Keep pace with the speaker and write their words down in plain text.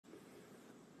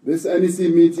This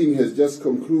NEC meeting has just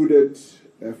concluded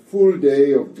a full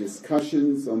day of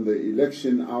discussions on the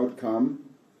election outcome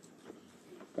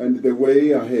and the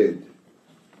way ahead.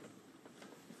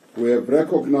 We have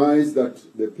recognized that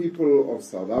the people of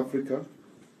South Africa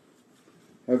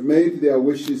have made their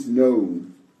wishes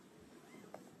known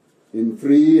in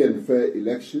free and fair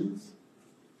elections.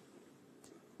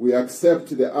 We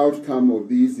accept the outcome of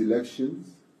these elections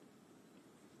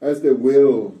as the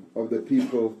will of the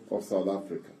people of South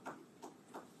Africa.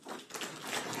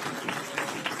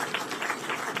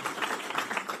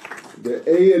 The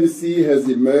ANC has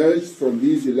emerged from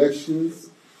these elections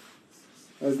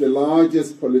as the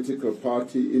largest political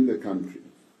party in the country.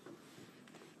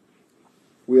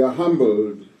 We are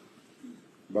humbled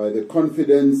by the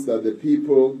confidence that the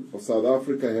people of South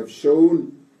Africa have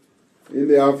shown in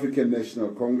the African National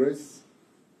Congress.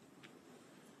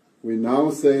 We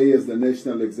now say, as the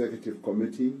National Executive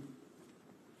Committee,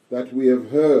 that we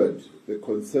have heard the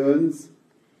concerns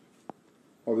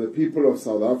of the people of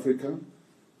South Africa.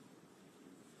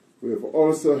 We have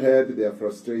also heard their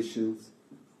frustrations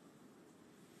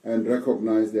and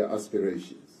recognized their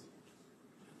aspirations.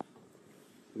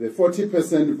 The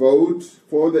 40% vote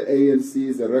for the ANC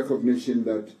is a recognition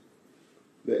that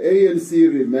the ANC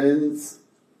remains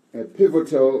a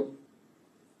pivotal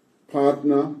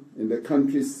partner in the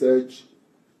country's search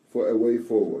for a way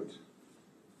forward,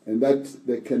 and that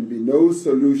there can be no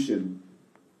solution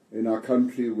in our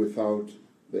country without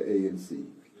the ANC.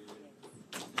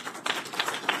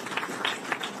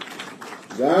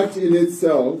 That in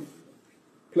itself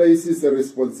places a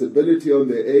responsibility on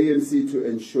the ANC to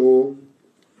ensure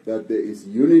that there is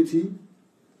unity,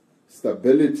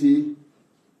 stability,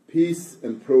 peace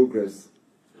and progress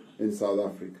in South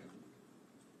Africa.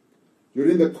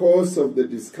 During the course of the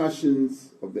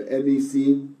discussions of the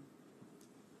NEC,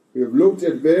 we have looked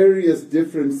at various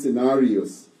different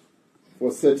scenarios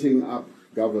for setting up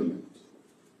government.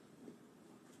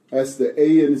 As the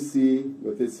ANC,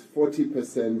 with its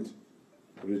 40%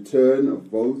 return of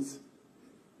votes,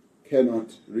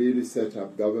 cannot really set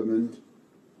up government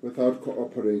without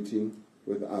cooperating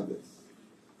with others.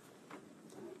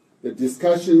 The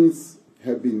discussions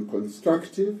have been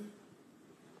constructive,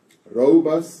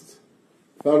 robust,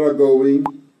 thoroughgoing,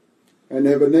 and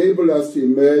have enabled us to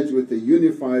emerge with a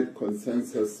unified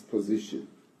consensus position.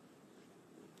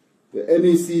 The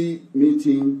NEC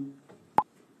meeting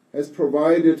has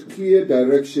provided clear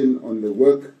direction on the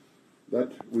work that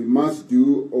we must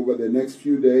do over the next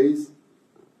few days,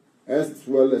 as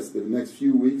well as the next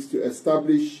few weeks, to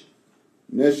establish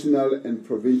national and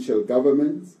provincial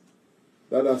governments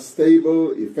that are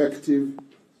stable, effective,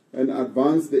 and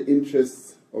advance the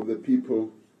interests of the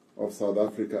people of South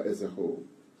Africa as a whole.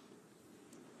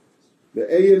 The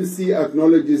ANC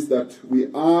acknowledges that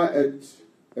we are at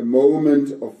a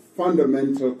moment of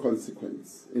fundamental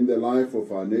consequence in the life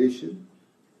of our nation.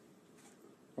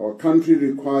 Our country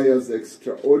requires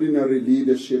extraordinary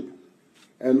leadership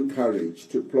and courage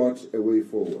to plot a way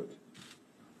forward.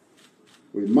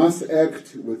 We must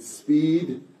act with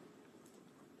speed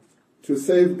to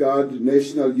safeguard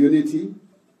national unity,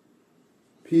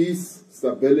 peace,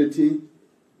 stability,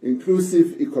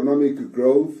 inclusive economic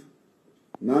growth,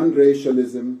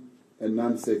 non-racialism, and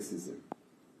non-sexism.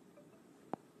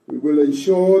 We will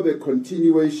ensure the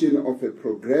continuation of a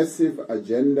progressive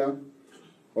agenda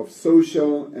of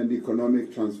social and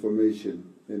economic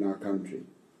transformation in our country.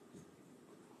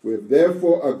 We have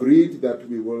therefore agreed that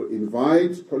we will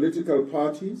invite political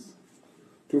parties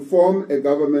to form a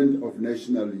government of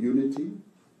national unity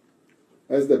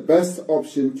as the best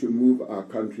option to move our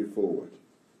country forward.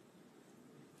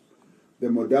 The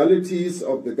modalities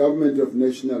of the government of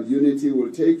national unity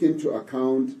will take into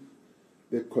account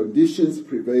the conditions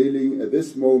prevailing at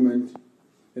this moment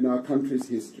in our country's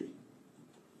history.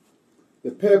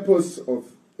 The purpose of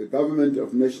the government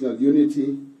of national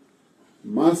unity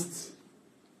must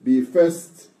be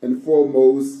first and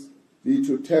foremost be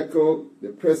to tackle the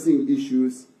pressing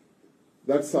issues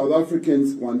that South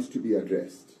Africans want to be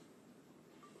addressed.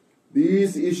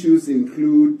 These issues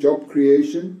include job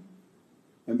creation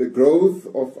and the growth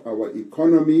of our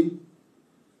economy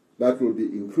that will be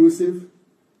inclusive,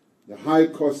 the high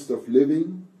cost of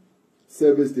living,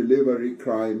 service delivery,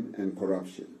 crime, and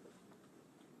corruption.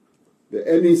 The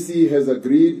NEC has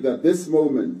agreed that this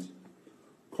moment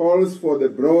calls for the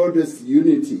broadest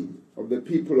unity of the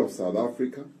people of South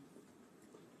Africa.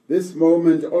 This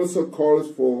moment also calls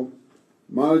for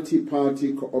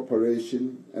multi-party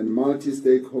cooperation and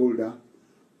multi-stakeholder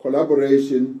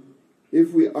collaboration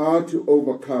if we are to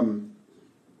overcome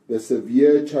the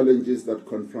severe challenges that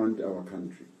confront our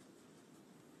country.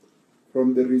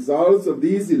 From the results of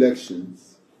these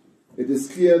elections, it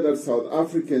is clear that South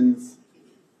Africans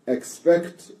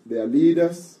expect their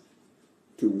leaders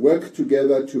to work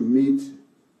together to meet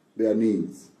their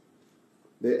needs.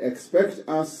 They expect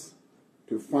us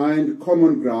to find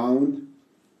common ground,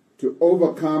 to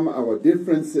overcome our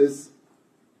differences,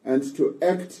 and to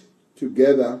act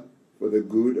together for the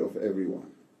good of everyone.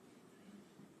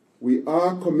 We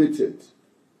are committed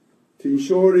to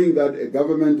ensuring that a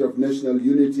government of national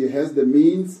unity has the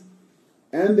means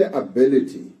and the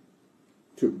ability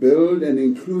to build an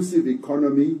inclusive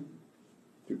economy,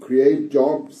 to create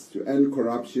jobs, to end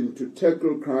corruption, to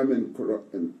tackle crime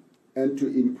and to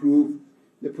improve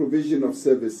the provision of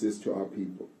services to our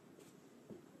people.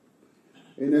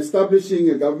 In establishing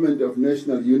a government of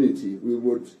national unity, we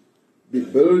would be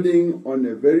building on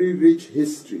a very rich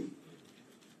history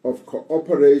of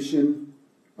cooperation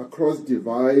across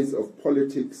divides of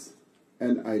politics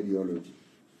and ideology.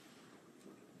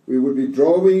 We would be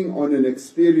drawing on an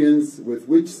experience with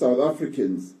which South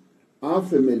Africans are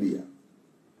familiar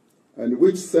and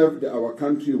which served our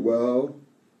country well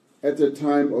at a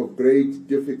time of great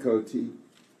difficulty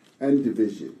and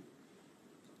division.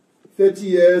 30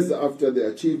 years after the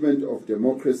achievement of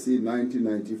democracy in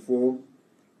 1994,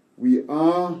 we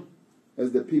are,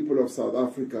 as the people of South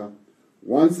Africa,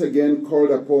 once again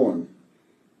called upon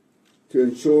to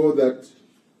ensure that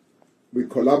we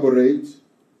collaborate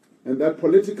and that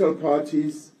political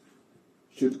parties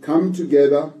should come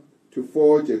together to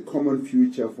forge a common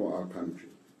future for our country.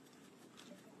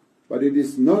 But it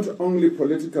is not only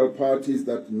political parties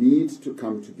that need to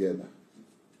come together.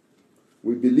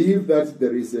 We believe that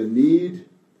there is a need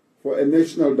for a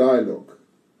national dialogue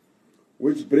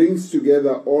which brings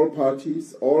together all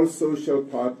parties, all social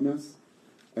partners,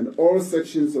 and all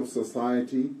sections of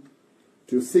society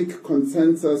to seek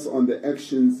consensus on the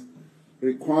actions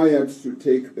required to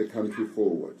take the country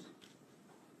forward.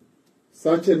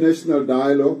 Such a national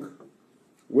dialogue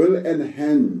will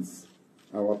enhance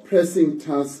our pressing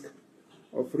task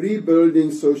of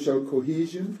rebuilding social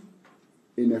cohesion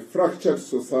in a fractured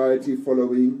society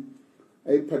following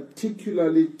a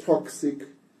particularly toxic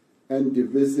and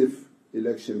divisive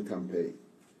election campaign.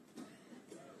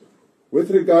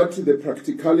 With regard to the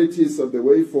practicalities of the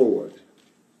way forward,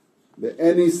 the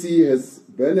NEC has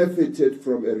benefited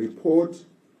from a report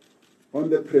on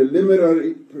the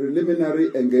preliminary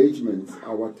engagements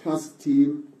our task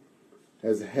team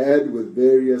has had with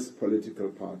various political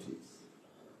parties.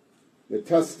 The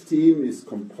task team is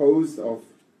composed of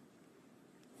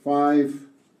 5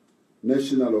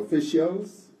 national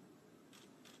officials,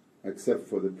 except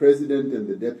for the President and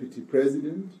the Deputy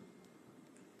President.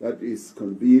 That is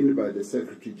convened by the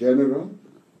Secretary General,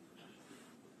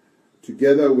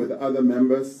 together with other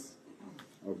members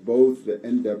of both the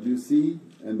NWC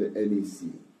and the NEC,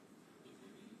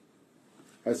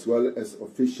 as well as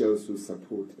officials who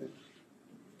support them.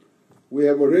 We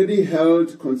have already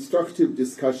held constructive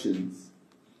discussions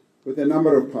with a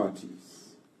number of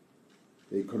parties: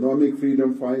 the Economic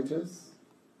Freedom Fighters,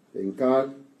 the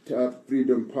Inkatha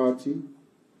Freedom Party,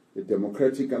 the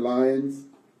Democratic Alliance,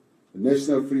 the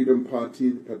National Freedom Party,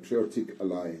 the Patriotic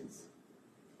Alliance.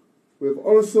 We have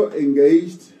also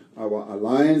engaged our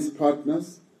alliance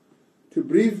partners to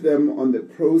brief them on the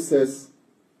process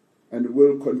and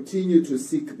will continue to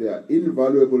seek their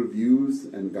invaluable views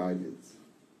and guidance.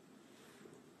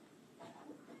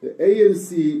 The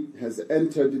ANC has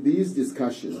entered these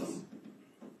discussions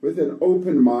with an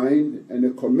open mind and a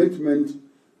commitment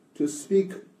to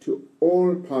speak to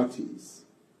all parties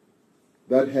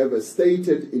that have a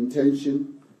stated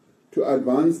intention to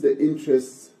advance the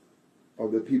interests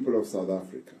of the people of South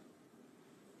Africa.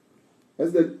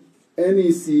 As the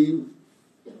NEC,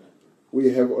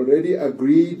 we have already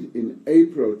agreed in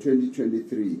April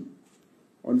 2023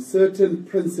 on certain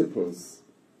principles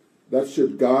that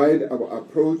should guide our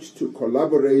approach to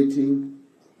collaborating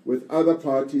with other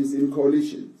parties in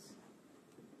coalitions.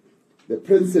 The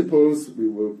principles we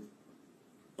will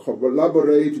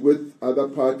collaborate with other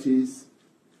parties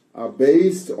are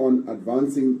based on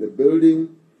advancing the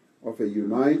building of a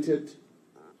united,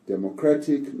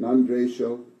 democratic,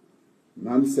 non-racial,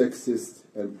 non-sexist,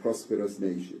 and prosperous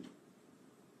nation.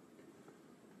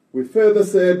 We further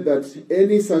said that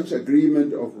any such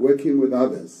agreement of working with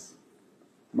others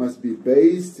must be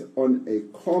based on a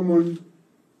common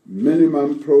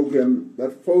minimum program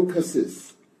that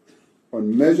focuses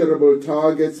on measurable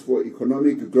targets for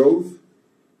economic growth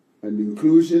and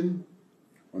inclusion,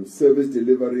 on service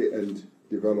delivery and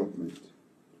development.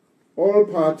 All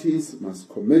parties must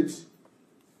commit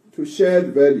to shared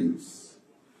values,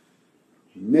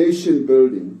 nation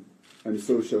building, and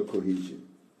social cohesion.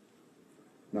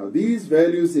 Now, these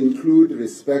values include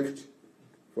respect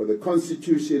for the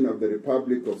Constitution of the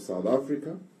Republic of South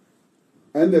Africa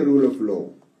and the rule of law,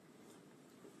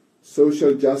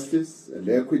 social justice and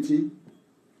equity,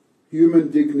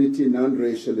 human dignity,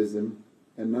 non-racialism,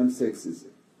 and non-sexism.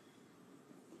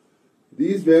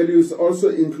 These values also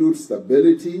include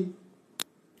stability,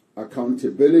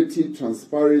 accountability,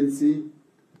 transparency,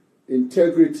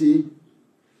 integrity,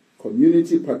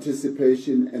 community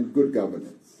participation, and good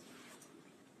governance.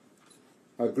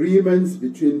 Agreements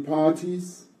between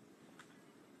parties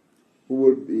who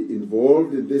will be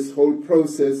involved in this whole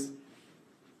process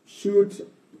should,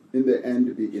 in the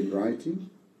end, be in writing.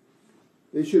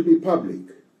 They should be public.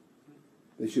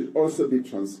 They should also be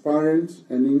transparent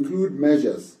and include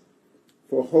measures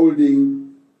for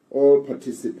holding all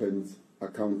participants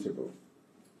accountable.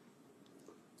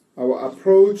 Our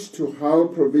approach to how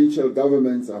provincial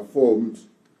governments are formed,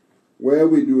 where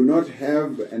we do not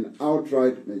have an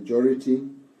outright majority,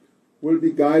 will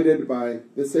be guided by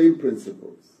the same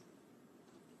principles.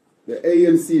 The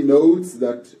ANC notes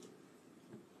that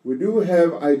we do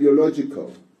have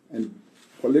ideological and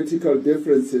political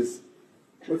differences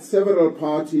with several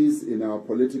parties in our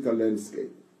political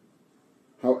landscape.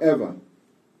 However,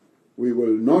 we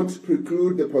will not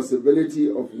preclude the possibility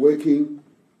of working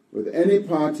with any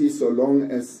party so long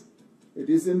as it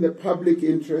is in the public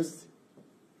interest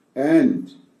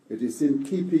and it is in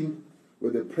keeping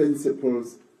with the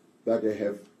principles that I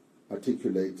have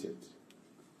articulated.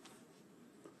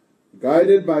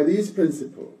 Guided by these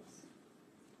principles,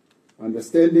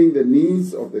 understanding the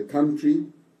needs of the country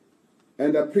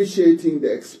and appreciating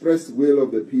the expressed will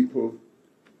of the people,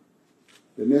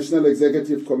 the National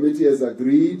Executive Committee has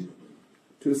agreed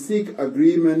to seek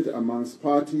agreement amongst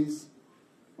parties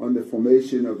on the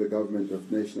formation of the Government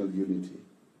of National Unity.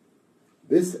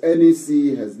 This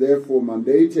NEC has therefore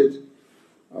mandated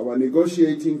our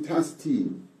negotiating task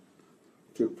team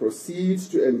to proceed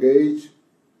to engage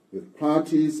with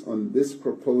parties on this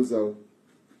proposal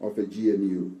of a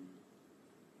GNU.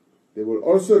 They will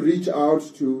also reach out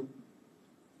to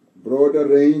a broader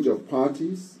range of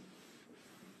parties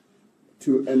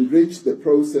to enrich the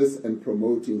process and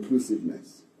promote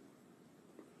inclusiveness.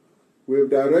 We have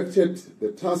directed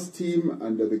the task team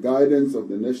under the guidance of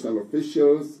the national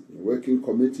officials, the working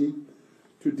committee,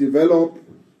 to develop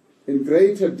in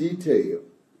greater detail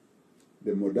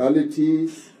the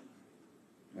modalities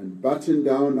and button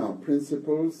down our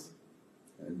principles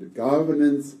and the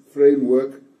governance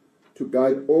framework to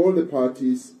guide all the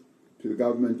parties to the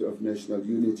Government of National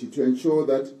Unity to ensure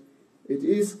that it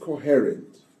is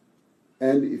coherent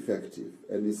and effective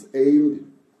and is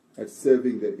aimed at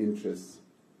serving the interests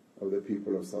of the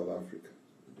people of South Africa.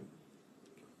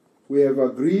 We have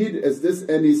agreed as this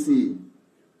NEC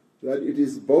that it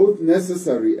is both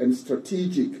necessary and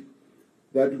strategic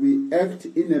that we act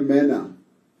in a manner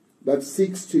that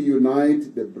seeks to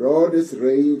unite the broadest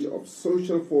range of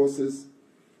social forces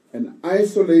and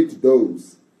isolate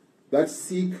those that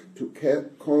seek to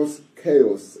cause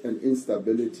chaos and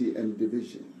instability and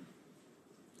division.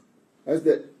 As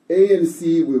the ANC,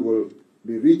 we will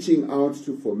be reaching out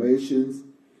to formations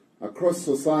across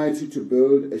society to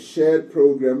build a shared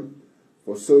program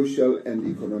for social and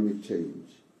economic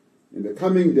change. In the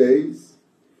coming days,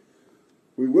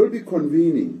 we will be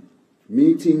convening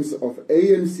meetings of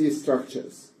ANC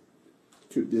structures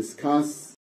to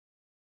discuss